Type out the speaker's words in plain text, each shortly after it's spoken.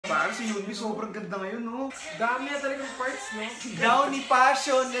Parang si Eunbi sobrang ganda ngayon, no? Dami na talagang parts, no? Downy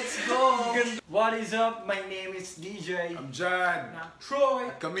Passion, let's go! What is up? My name is DJ. I'm Jad.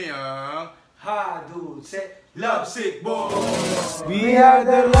 Troy. At kami ang Haduse. Lovesick Boys! We are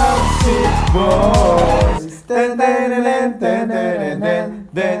the Lovesick Boys!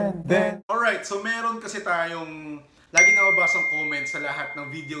 Alright, so meron kasi tayong lagi nababasang comment sa lahat ng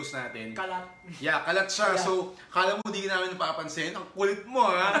videos natin. Kalat. Yeah, kalat siya. Kalat. So, kala mo di namin napapansin. Ang kulit mo,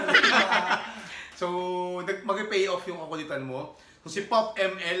 ha? So, mag-pay off yung kakulitan mo. So, si Pop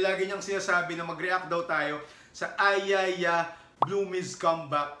ML, lagi niyang sinasabi na mag-react daw tayo sa AYAYAYA Bloomies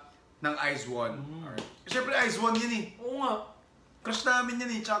comeback ng Aizwon. Alright. Siyempre, Aizwon yun eh. Oo nga. Crush namin yan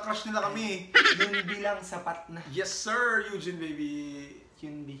eh. Tsaka crush nila kami eh. Yung bilang sapat na. Yes sir, Eugene baby.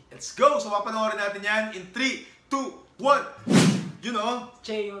 Eunbi. Let's go! So, papanoorin natin yan in 3, 2, 1. You know?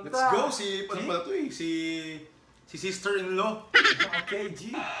 Cheyo. Let's go! Si, ano pala to eh? Si sister-in-law. Okay, G.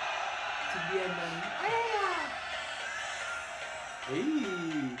 Si Bianan.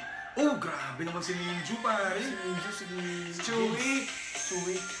 Hey! Oh, grabe naman si Ninju, pare. Si Ninju, si Chewy.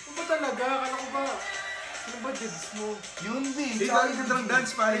 Chewy. Ano ba talaga? Kala ko ba? Ano ba dibs mo? Eunbi. Hey, lagi ka lang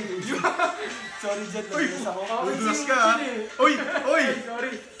dance, pare. Sorry, Jet. Nag-miss ako. Uy, dulas ka, ha? Uy! Uy!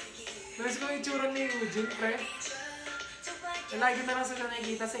 Sorry. Nalas ko yung itsura ni Eugene, pre. Lagi na lang sa siya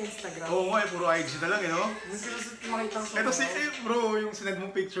nakikita sa Instagram. Oo nga, puro IG na lang, eh, no? Mas gusto makita ko sa Ito si, bro, yung sinend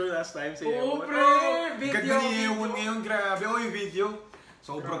mong picture last time sa iyo. Oo, pre! Video. Ganda ni Ewan ngayon, grabe. Oh, yung video.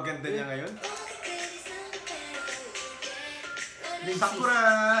 Sobrang ganda niya ngayon. Sakura!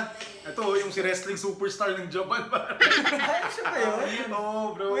 Ito, yung si wrestling superstar ng Japan, pare. Ay, siya ba yun?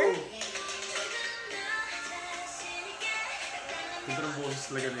 Oo, bro. Wait. Ganda ng boses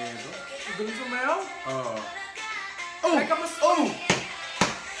talaga na ito. Galing sumayaw? Oo. Oh! Ay, kamas... Oh!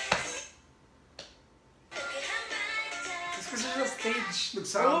 Tapos kasi sa stage.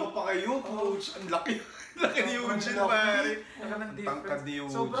 Nagsama pa kayo, coach. Ang laki. Laki ni Eugene, pare. Naka ng Tangkad ni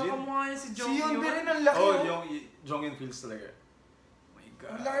difference. Sobrang Eugene. kamukha niya si Si Jonghyun. Eunbi rin ang laki. Oh, oh. yung Jonghyun feels talaga. Oh my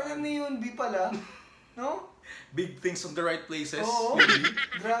God. Ang laki ni Eunbi pala. No? Big things on the right places. Oo. Eunbi.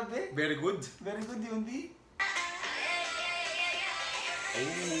 Grabe. Very good. Very good, Eunbi.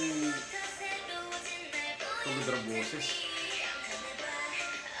 Oh. Ito ganda ng boses.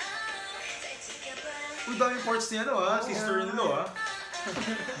 Uy, dami parts niya, no, ha? Sister-in-law, ha?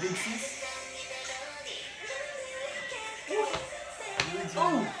 Big sis.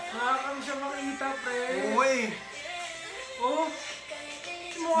 Oh! Nakakam siya makita, pre. Oo, eh. Oh!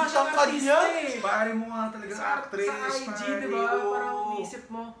 Mukha siyang Tangkad artista niya. eh. Pare mo nga talaga sa actress. Sa IG, pare. diba? Oo. Parang inisip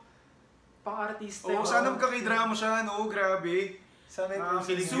mo, pang-artista. Oo, sana magka-k-drama siya, no? Grabe. Sana yung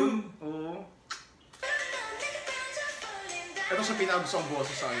Kilig yun. Oo. Ito sa pinakagusto ang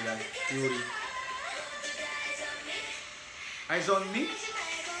boses sa kanila. Yuri. Izone and Eunbi.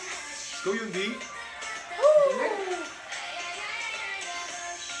 Let's go, Eunbi.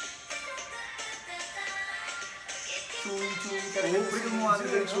 Chewy Oo, talaga. pre, kumuha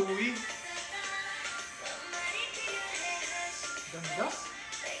nila yung Chewy. Ganda.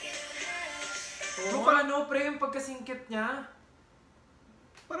 Oo, paano, pre, yung pagkasingkit niya?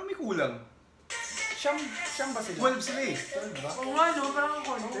 Parang may kulang. Siyam ba sila? 12 sila eh. Oo nga, no? Parang ang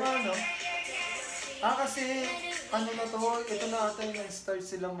konti. Oo nga, no? Kasi, ano na to, ito na ata yung nag-start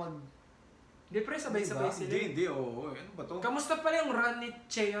silang mag... Hindi, pre, sabay-sabay sila. Hindi. Oo. Ano ba to? Kamusta pala yung run ni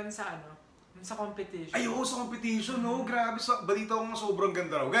Cheon sa ano? Sa competition? Ay, oo, sa competition, no? Grabe, balita ko nga sobrang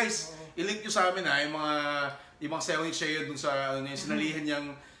ganda raw. Guys, i-link nyo sa amin, ha, yung mga sayaw ni Cheo dun sa yung sinalihan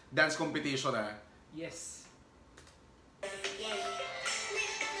niyang dance competition, ha. Yes.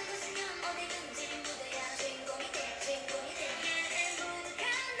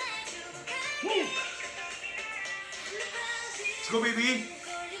 Let's go, baby!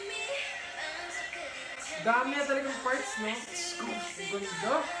 Dami na talagang parts, no? Let's go.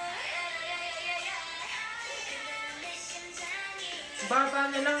 Ganda.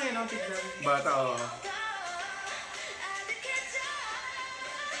 Bata na lang eh, no? Tignan. Bata, oo.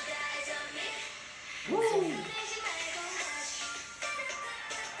 Woo!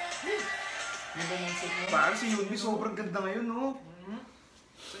 Ganda ng set mo. Parang si Eunbi sobrang ganda ngayon, no?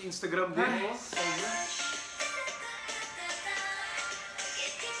 Sa Instagram din, Ay, no?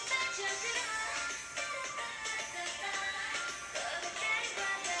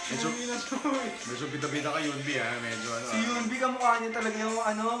 Medyo bida-bida ka Eunbi, ha? Medyo ano. Si Eunbi, kamukha niya talaga yung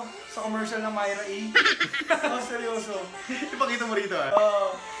ano, sa commercial ng Myra E. Oh, seryoso. Ipakita mo rito, ha?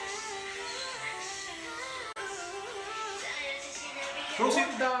 Bro,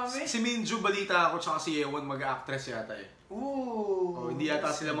 si Minju balita ako tsaka si Ewan mag-actress yata eh. Ooh. Oh, hindi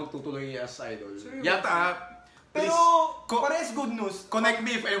yata sila magtutuloy as idol. Seryoso? Yata, Pero, Please, pares good news. connect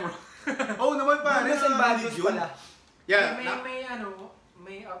me if I'm wrong. Oo naman pare. Good news and bad news pala. Yeah.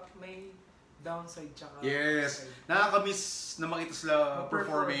 May downside tsaka Yes. upside. Nakakamiss na makita sila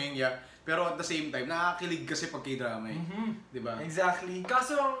Perform. performing. Yeah. Pero at the same time, nakakakilig kasi pag K-drama eh. Diba? Exactly.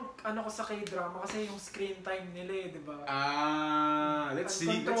 Kaso ang ano ko sa K-drama kasi yung screen time nila eh, di ba? Let's see.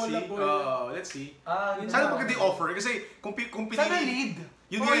 Uncontrollable. Let's see. Yun Sana lang. maganda yung offer. Kasi kung Sana pinili... lead.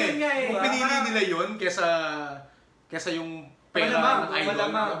 Yun Oo, nga yun nga eh. eh. Kung pinili nila yun kesa yung pera Malamang, ng idol.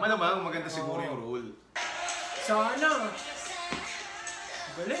 malamang. Maganda siguro yung role. Sana.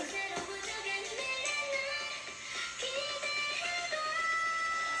 Galing.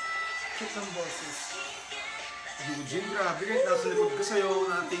 Cute ng boses. Eugene, grabe kahit nasa likod ka sa'yo.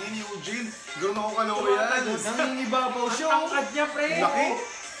 Natingin Eugene. Ganoon ako kaloyan. Nangingibabaw siya. Ang tangkad niya, pre. Laki.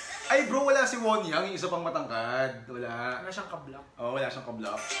 Ay bro, wala si Won Yang, yung isa pang matangkad. Wala. Wala siyang kablock. Wala siyang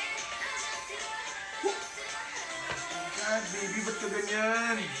kablock. God, baby, ba't ka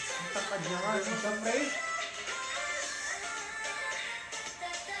ganyan? Ang tangkad niya nga. Ito, pre.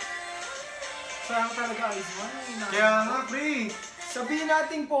 Sayang talaga, Aizwan. Kaya nga, pre. Sabihin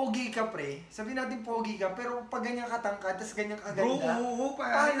natin pogi ka, pre. Sabihin natin pogi ka, pero pag ganyan katangkad, tas ganyan kaganda. Bro,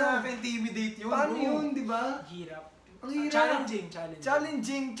 paano nakaka-intimidate yun, Paano bro? yun, di ba? Hirap. Ang hirap. Challenging.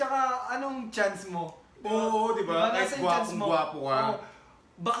 Challenging, tsaka anong chance mo? Oo, di ba? Kahit Nasaan chance mo? gwapo ka. Oo.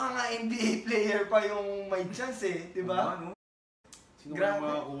 Baka nga NBA player pa yung may chance eh, di ba? Ano? Sino Grabe.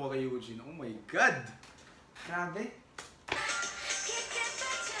 kaya makakuha kay Eugene? Oh my God! Grabe.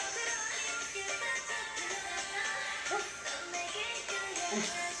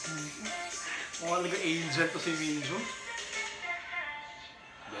 Mukha talaga angel to si Minjo.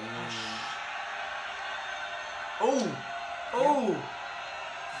 Oh! Oh!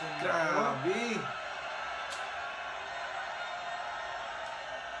 Grabe!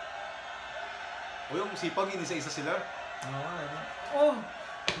 O yung sipag, inisa-isa sila. Oo, ano? Oh!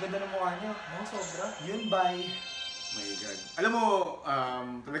 Ang ganda ng mukha niya. No, sobra. Yun, bye. My God. Alam mo,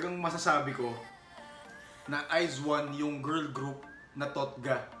 talagang masasabi ko na Aizwan yung girl group na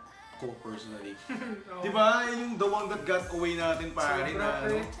TOTGA ko personally. Oo. Diba? Yun yung the one that got away natin pare Sobra, na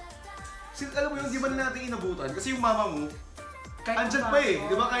pre. Alam mo yun, di ba na natin inabutan? Kasi yung mama mo, Kahit andyan pa, pa eh. oo.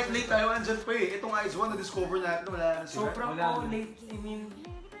 Di ba kahit late tayo, andyan pa eh. Itong Aizwan na-discover natin, wala na sila. Sobrang Wala po na. late. I mean,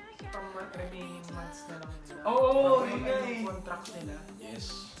 pang remaining months na lang nila. Oo, Pag yun may nga eh. contract nila. Yes.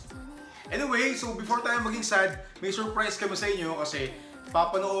 Anyway, so before tayo maging sad, may surprise kami sa inyo kasi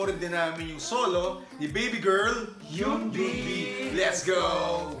papanoorin din namin yung solo ni baby girl, Eunbi. Let's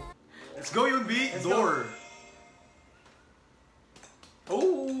go! Let's go, Eunbi! Let's Door!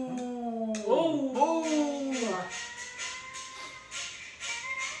 Oh! Oh! Oh!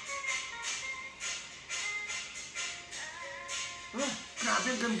 Grabe,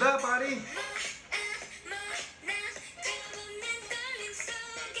 ang ganda, pare!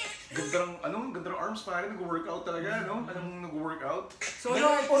 Ganda ng, ganda ng arms, pare. Nag-workout talaga, no? Anong nag-workout? Solo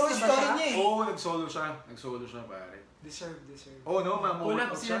Puro artist na ba story siya? niya eh. Oo, nag-solo siya. Nag-solo siya, pare. Deserve. Oo, no? Collab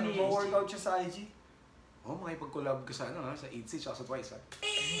Workout sila siya. ni- Mag-workout siya sa IG. Oo, makipag-collab ka sa, sa 8C tsaka sa Twice, ha?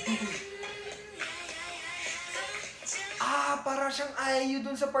 Para siyang IU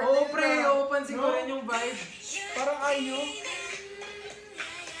dun sa part na Oh, yun. pre, ah. pansin ko No? rin yung vibe. Parang IU.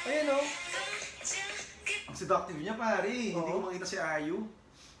 Ayun oh. Ang seductive niya, pare. Hindi Oo. ko makita si Ayu.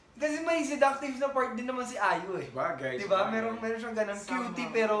 Kasi may seductive na part din naman si IU eh. Bagay. Diba? Meron siyang ganun cutie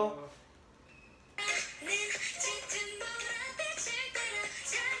pero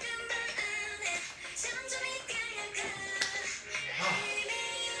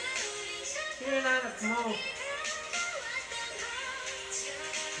Sino nanat mo?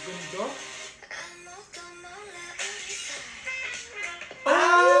 Gundo?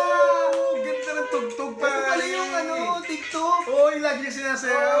 Oh! Ganda ng tugtog, ito pare. pala yung TikTok. Oo, yung lagi niya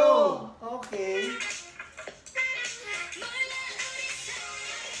sinasayaw. Okay.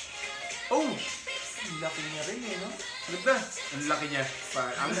 Oh! Ang laki niya rin eh, no? Ganda. Ang laki niya.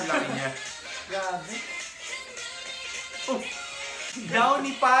 Ang laki niya. Grabe. Oh!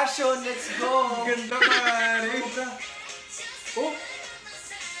 Downy passion, let's go! Ganda, pare. Oh!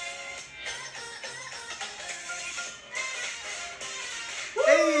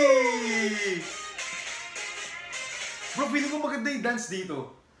 Hey! Bro, feeling ko maganda yung dance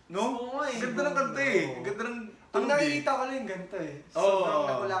dito. No? Oo nga eh. Ganda ng kanta eh. Ganda ng Ang tunog eh. nakikita ko lang yung ganito eh. Oo. Sobrang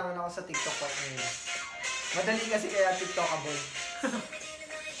nakulangan ako sa TikTok part na yun. Madali kasi kaya TikTokable.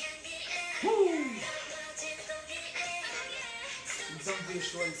 Isang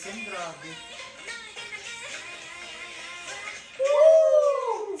visuals yun, grabe.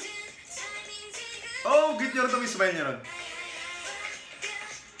 Oh, good niya rin itong smile niya ron.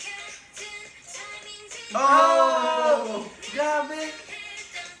 Oh! Grabe!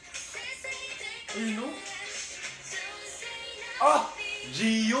 Ayun, no? Oh!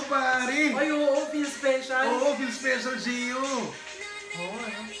 Gio, pare! Ay, oo, feel special. Oo, feel special, Gio! Oo,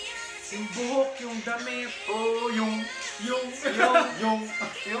 ano? Yung buhok, yung damit, Oo, yung yung Ano?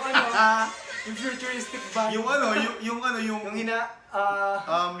 yung futuristic bag. yung ano, yung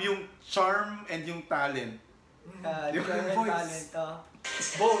Yung charm and yung talent. yung voice. talent,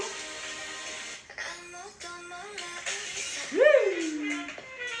 both.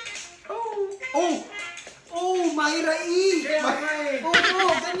 Oh! Oh, Myra E! Kaya nga eh.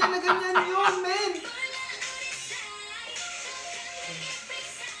 Oo, ganyan na ganyan yun, men!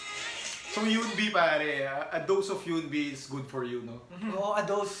 So Eunbi, pare, a dose of Eunbi is good for you, no? Oo, a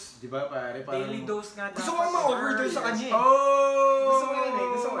dose. Di ba, pare? Parang... Daily dose nga. Gusto ko ma-overdose sa kanya eh. Oh! Gusto ko yan eh.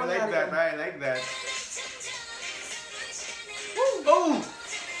 Gusto ko I like mangyari that. yan. I like that. Oh!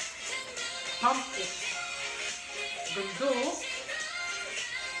 Pump it. Ganda, oh.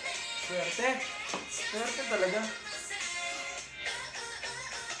 Swerte. Swerte talaga.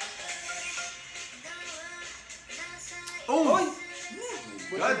 Oh! Oy!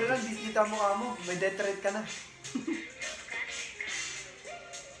 God. Buti na lang, di kita mukha mo. May death threat ka na.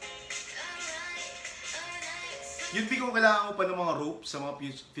 Eunbi, kung kailangan mo pa ng mga rope sa mga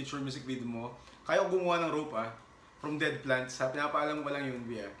feature music video mo, kaya ko gumawa ng rope from dead plants. Pinapaalam mo pa lang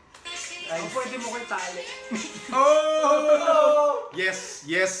Eunbi Ang pwede mo kay tali. Oh! Yes,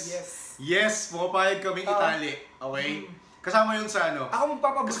 yes. Yes. Yes, pumapayag kaming itali. Okay? Kasama yun sa ano? Ako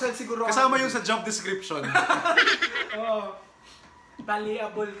magpapabusal siguro. Kasama yun sa job description. Oo.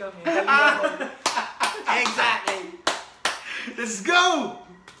 Taliable kami. Taliable. Exactly. Let's go!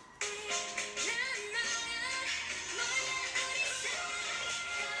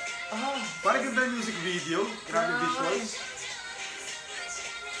 Parang ganda yung music video. Grabe visuals.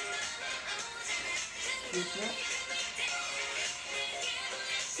 Cute na.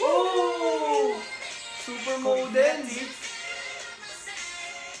 Oh! Super modern.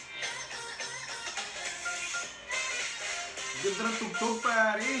 Ganda ng tugtog,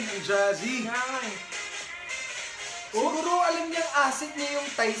 pare. Ang jazzy. Kaya nga eh. Siguro alam niyang asset niya yung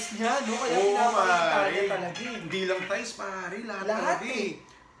ties niya, no? Kaya Oo, pinapakita pare. niya talaga eh. Hindi lang ties, pare. Lahat Lahat talaga eh.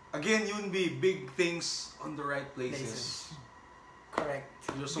 Again, Eunbi, big things on the right places. Correct.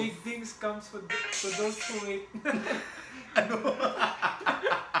 You're so... Big things comes to those who wait. Ano?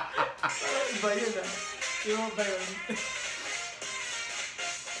 Iba yun ah. Iba ba yun?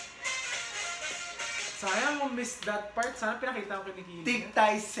 Sayang mo miss that part. Sana pinakita ko kinikili. Thick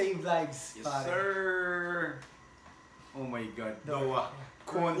ties save lives. Yes, pare. sir. Oh my God. Doa.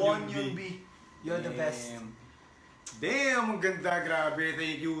 KWON KWON EUNBI. You're the best. Damn, ang ganda. Grabe.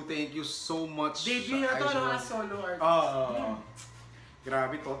 Thank you so much. Debut na to, Aiz원. as solo artist.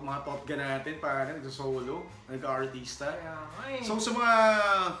 Grabe, mga TOTGA natin, parang nag-solo, nag-artista. Kaya nga eh. So sa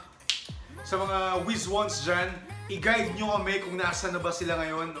mga whiz ones dyan, i-guide nyo kami kung nasa na ba sila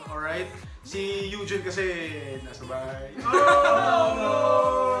ngayon, alright? Si Eugene kasi nasa bahay.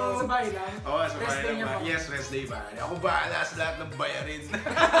 Oh! Sa bahay lang? Oo, sa Rest day bahay niya lang. ba? Yes, rest day ba? Ako bahala sa lahat ng bayarin.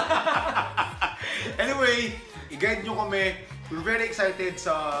 Anyway, i-guide nyo kami. We're very excited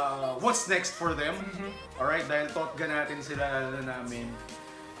sa what's next for them. Alright, dahil TOTGA natin sila namin.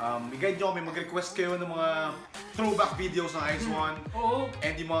 I-guide nyo kami, mag-request kayo ng mga throwback videos ng Aiz원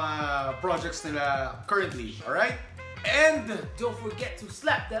and yung mga projects nila currently. Alright? And don't forget to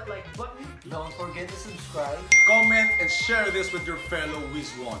slap that like button. Don't forget to subscribe. comment and share this with your fellow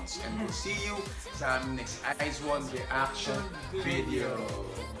whiz ones. And we'll see you sa aming next Aiz원 reaction video.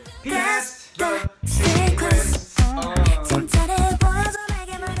 That's the secret.